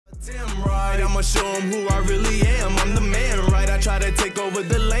Right, I'ma show them who I really am. I'm the man, right? I tried to take over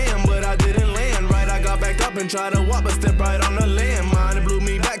the land, but I didn't land right. I got back up and tried to walk, but stepped right on the landmine. It blew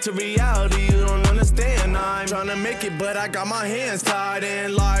me back to reality. You don't understand. I'm trying to make it, but I got my hands tied.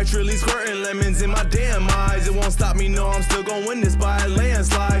 And life's really squirting lemons in my damn eyes. It won't stop me, no, I'm still gonna win this by a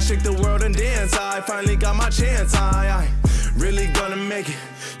landslide. Shake the world and dance. I finally got my chance. I really gonna make it.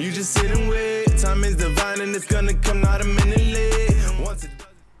 You just sit and wait. Time is divine and it's gonna come not a minute late. Once it does.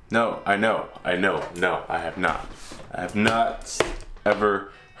 No, no, I have not. I have not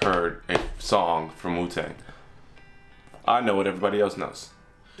ever heard a song from Wu Tang. I know what everybody else knows.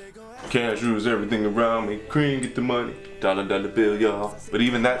 Cash rules everything around me. Cream, get the money. Dollar, dollar bill, y'all. But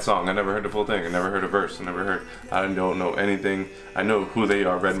even that song, I never heard the full thing. I never heard a verse. I don't know anything. I know who they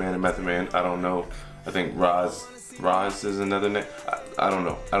are, Redman and Method Man. I don't know. I think Roz is another name. I don't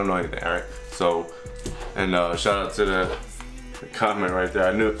know. I don't know anything, alright? So, and shout out to the comment right there.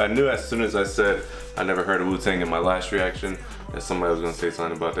 I knew as soon as I said I never heard of Wu Tang in my last reaction that somebody was gonna say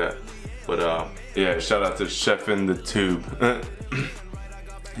something about that. But yeah, shout out to Chef in the Tube.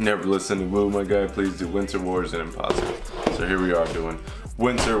 Never listened to Wu, my guy. Please do Winter Wars and Impossible. So here we are doing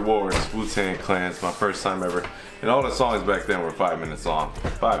Winter Wars, Wu Tang Clan. It's my first time ever. And all the songs back then were 5 minutes long,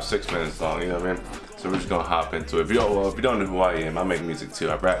 5-6 minutes long. You know what I mean? So we're just gonna hop into it. If you don't know who I am, I make music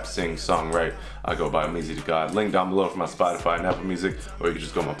too. I rap, sing, songwrite. I go by Omeezy to God. Link down below for my Spotify and Apple Music, or you can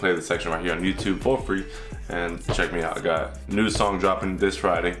just go to my playlist section right here on YouTube for free and check me out. I got a new song dropping this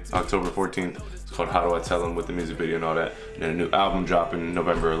Friday, October 14th. It's called How Do I Tell Them, with the music video and all that. And then a new album dropping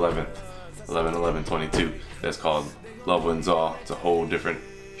November 11th, 11/11/22. That's called Love Wins All. It's a whole different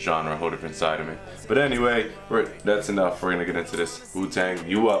genre, a whole different side of me. But anyway, that's enough. We're gonna get into this. Wu Tang,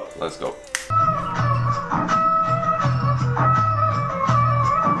 you up? Let's go.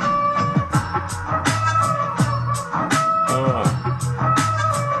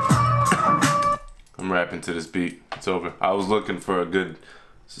 I'm rapping to this beat. It's over. I was looking for a good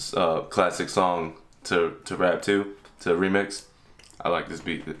classic song to rap to remix. I like this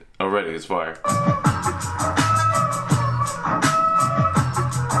beat already. It's fire.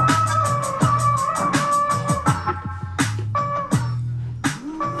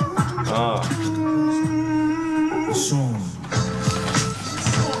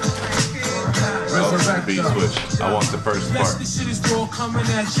 Beat switch. I want the first part. This shit is raw, coming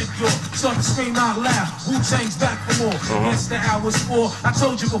at your door. Start to scream out loud. Wu Tang's back for more. Yes, the hour's 4. I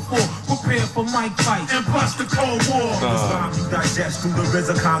told you before. Prepare for mic fight and bust the Cold War. This rhyme you digest through the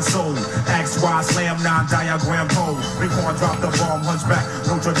RZA console. Axe why slam 9 diagram pole. Big horn drop the bomb, hunchback.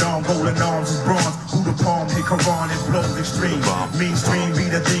 Notre Dame, golden arms is bronze. Who the palm hit Quran and blows extreme. Mainstream be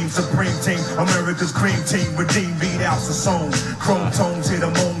the theme, supreme team. America's cream team. Redeem beat outs of song. Chrome tones hit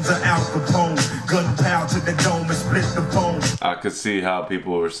the moans of Al Capone. Gunpowder to the dome and split the bone. I could see how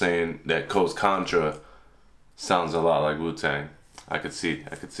people were saying that Coast Contra sounds a lot like Wu Tang. I could see,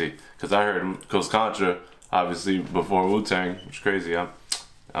 because I heard Coast Contra obviously before Wu Tang, which is crazy.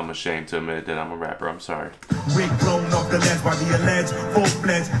 I'm ashamed to admit that I'm a rapper. I'm sorry. Wig blown off the ledge by the alleged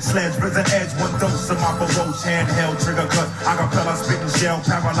full-fledged sledge with the edge. One dose of my baroche handheld trigger cut. Acapella spitting shell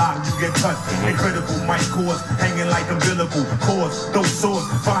paralyzed. You get cut. A critical mic cords hanging like umbilical cords. Those swords,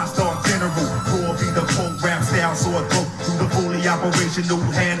 5-star general. Raw be the program style sword throat through the fully operational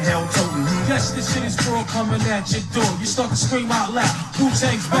handheld totem. Yes, this shit is raw coming at your door. You start to scream out loud. Wu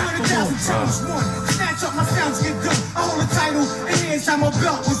Tang's back for more. Snatch up my sounds, get done. I hold the title and here inside my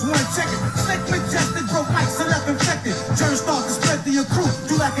belt. Was 1 second. Slick majestic, broke mics and left infected. Turn start to spread to your crew.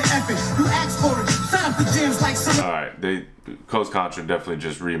 Do like an effort. You ask for it. Sign up the gyms like some. Alright, Coast Contra definitely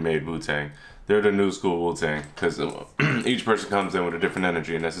just remade Wu Tang. They're the new school Wu Tang because each person comes in with a different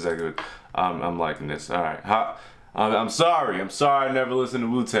energy, and that's exactly what I'm liking this. Alright, I'm sorry I never listened to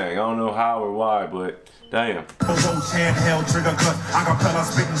Wu Tang. I don't know how or why, but damn. Those handheld trigger cut. Acapella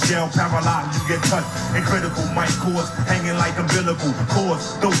spitting shell paralyzed. You get cut. And critical mic cords hanging like umbilical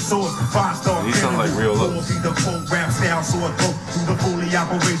cords. Those swords, 5-star. He sounds like real looks. Be the program style sword throat through the fully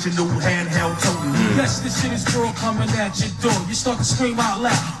operational handheld totem. Yes, this shit is raw coming at your door. You start to scream out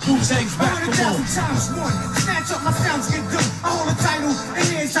loud. Wu Tang's back for more. Times one. Snatch up my sounds, get done. I hold the title and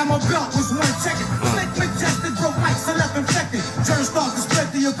here inside my belt was 1 second. Slick majestic, broke mics and left infected. Turn start to spread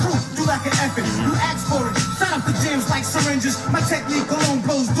to your crew. Do like an effort. You ask for it. Sign up the gyms like syringes. My technique alone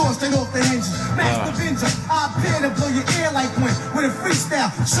blows doors straight off the hinges. Master Avenger, I appear to blow your ear like wind with a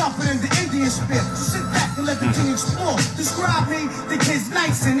freestyle sharper than the Indian spear. So sit back and let the king explore. Describe me, the kid's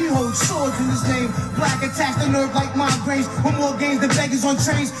nice and he holds swords in his name. Black attacks the nerve like migraines. With more games than beggars on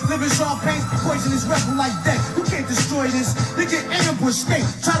trains. Living sharp pains, poisonous rebel like death. You can't destroy this. You get ambushed, stay.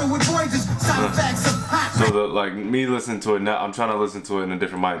 Try to avoid this. Side effects of hot. So like me listening to it now, I'm trying to listen to it in a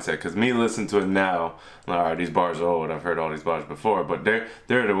different mindset. Cause me listening to it now, alright, these bars are old. I've heard all these bars before, but they're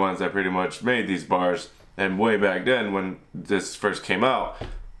the ones that pretty much made these bars. And way back then, when this first came out,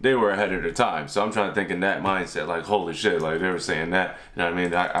 they were ahead of their time. So I'm trying to think in that mindset, like holy shit, like they were saying that. You know what I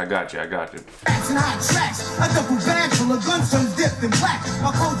mean? I got you. Tracks and hot tracks, a double bag full of guns, some dipped in black. My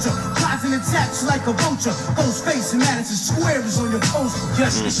culture, rising attacks like a vulture. Those face and Madison Square is on your poster.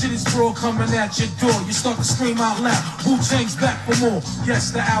 Yes, the shit is raw coming at your door. You start to scream out loud. Wu Tang's back for more. Yes,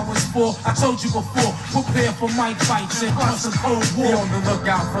 the hour's full. I told you before. Prepare for mic fights and us a cold war. Be on the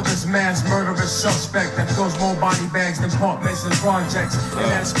lookout for this mass murderous suspect that throws more body bags than apartments and projects. And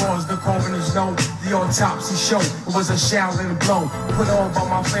as far as the coroners know, the autopsy showed it was a shouting blow put on by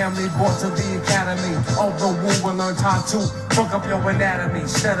my family, brought to the academy. Although Wu will learn how to fuck up your anatomy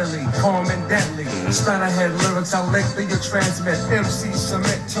steadily, calm and deadly. Span ahead lyrics I lick that you transmit. MC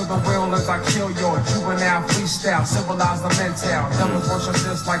submit to the will as I kill your juvenile freestyle. Civilize the mental. Devils worship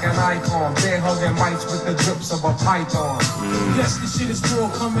just like an icon. Bear hugging mics with the drips of a python. Yes, this shit is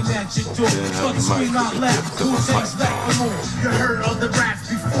raw coming at your door. Start to scream out loud. Wu Tang's back for more. You heard of the raps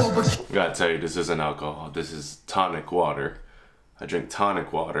before, but I gotta tell you, this isn't alcohol. This is tonic water. I drink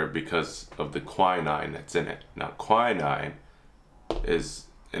tonic water because of the quinine that's in it. Now, quinine is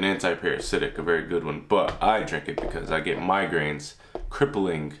an anti-parasitic, a very good one, but I drink it because I get migraines,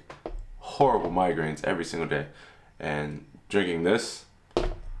 crippling, horrible migraines every single day. And drinking this,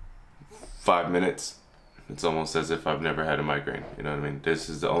 5 minutes, it's almost as if I've never had a migraine. You know what I mean? This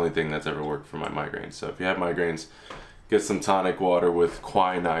is the only thing that's ever worked for my migraines. So if you have migraines, get some tonic water with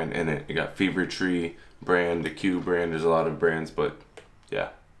quinine in it. You got Fever Tree brand, the Q brand. There's a lot of brands, but yeah,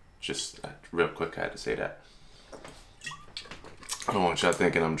 just real quick, I had to say that. I don't want y'all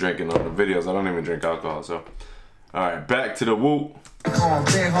thinking I'm drinking on the videos. I don't even drink alcohol, so. All right, back to the Wu.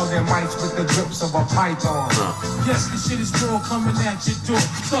 Bear hugging mics with the drips of a python. Yes, this shit is raw coming at your door.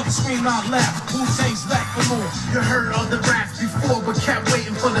 Start to scream out loud. Wu Tang's back for more. You heard of the raps before, but kept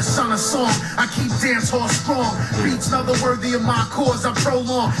waiting for the son of song. I keep dance hall strong. Beats another worthy of my cause. I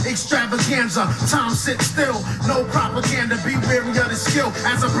prolong extravaganza. Time sit still. No propaganda. Be wary of the skill.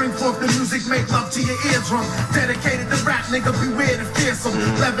 As I bring forth the music, make love to your eardrum. Dedicated to rap, nigga. Beware the fearsome.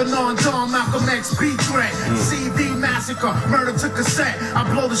 Lebanon, Dawn, Malcolm X, beat threat. CD massacre. Murder took a set. I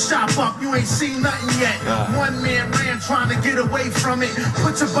blow the shop up, you ain't seen nothing yet. One man ran trying to get away from it.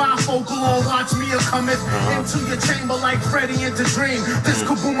 Put your bifocal on, watch me coming into your chamber like Freddy into Dream. This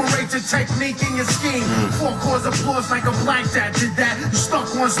could boomerate your technique and your scheme. 4 chords applause like a blackjack did that. You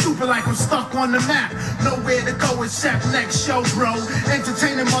stuck on stupid like I'm stuck on the map. Nowhere to go except next show, bro.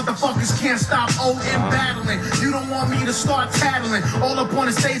 Entertaining motherfuckers can't stop OM battling. You don't want me to start tattling. All up on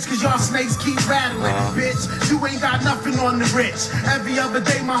the stage cause y'all snakes keep rattling. Bitch, you ain't got nothing on the rich. Every other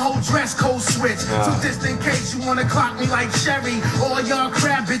day my whole dress code switch. So just in case you wanna clock me like Sherry. All y'all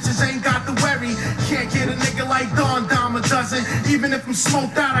crab bitches ain't got the worry. Can't get a nigga like Don Dom a dozen. Even if I'm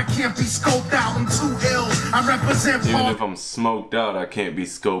smoked out, I can't be scoped out. I'm too ill. I represent Even if I'm smoked out, I can't be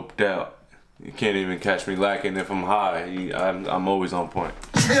scoped out. You can't even catch me lacking if I'm high. I'm always on point.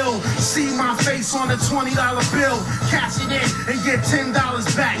 Ill. See my face on a $20 bill. Cash it in and get $10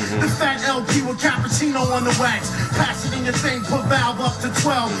 back. The fat LP with cappuccino on the wax. Pass it in your thing, put valve up to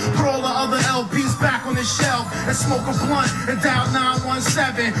 12. Put all the other LPs back on the shelf and smoke a blunt and dial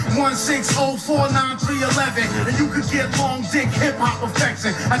 917-160-49311. And you could get long dick hip hop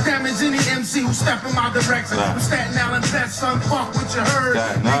affection. I damage any MC who step in my direction. I'm Staten Island best, son. Fuck what you heard.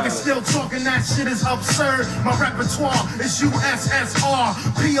 Niggas still talking, that shit is absurd. My repertoire is USSR.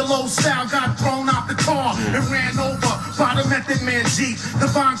 PLO style got thrown out the car and ran over by the Method Man Jeep.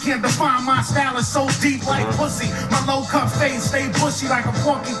 Divine can't define my style is so deep like pussy. My low cut face stay bushy like a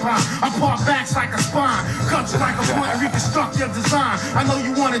porcupine. I part backs like a spine. Cut you like a blunt, reconstruct your design. I know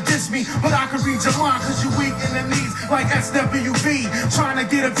you wanna diss me, but I can read your mind cause you weak in the knees like SWV. Trying to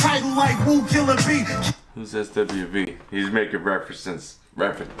get a title like Wu Killer B. Who's SWV? He's making references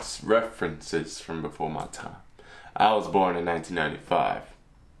from before my time. I was born in 1995.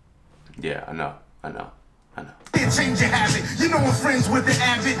 Yeah, I know. Change your habit. You know I'm friends with the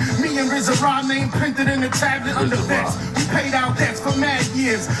avid. Me and RZA raw name printed in the tablet under vets. We paid out debts for mad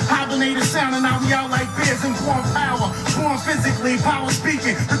years. Hibernated sound and now we out like bears and born power. Born physically, power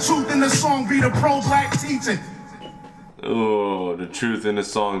speaking. The truth in the song be the pro-black teaching. Oh, the truth in the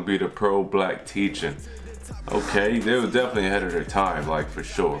song be the pro-black teaching. Okay, they were definitely ahead of their time, like for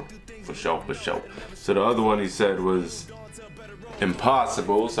sure. For sure. So the other one he said was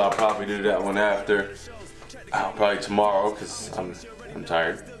Impossible, so I'll probably do that one after. Probably tomorrow, because I'm I'm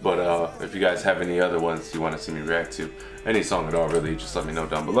tired. But if you guys have any other ones you want to see me react to, any song at all really, just let me know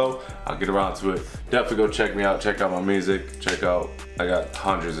down below. I'll get around to it. Definitely go check me out, check out my music, check out, I got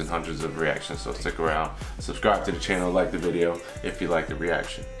hundreds and hundreds of reactions, so stick around. Subscribe to the channel, like the video if you like the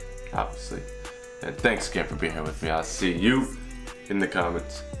reaction, obviously. And thanks again for being here with me. I'll see you in the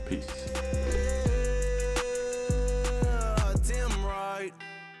comments. Peace.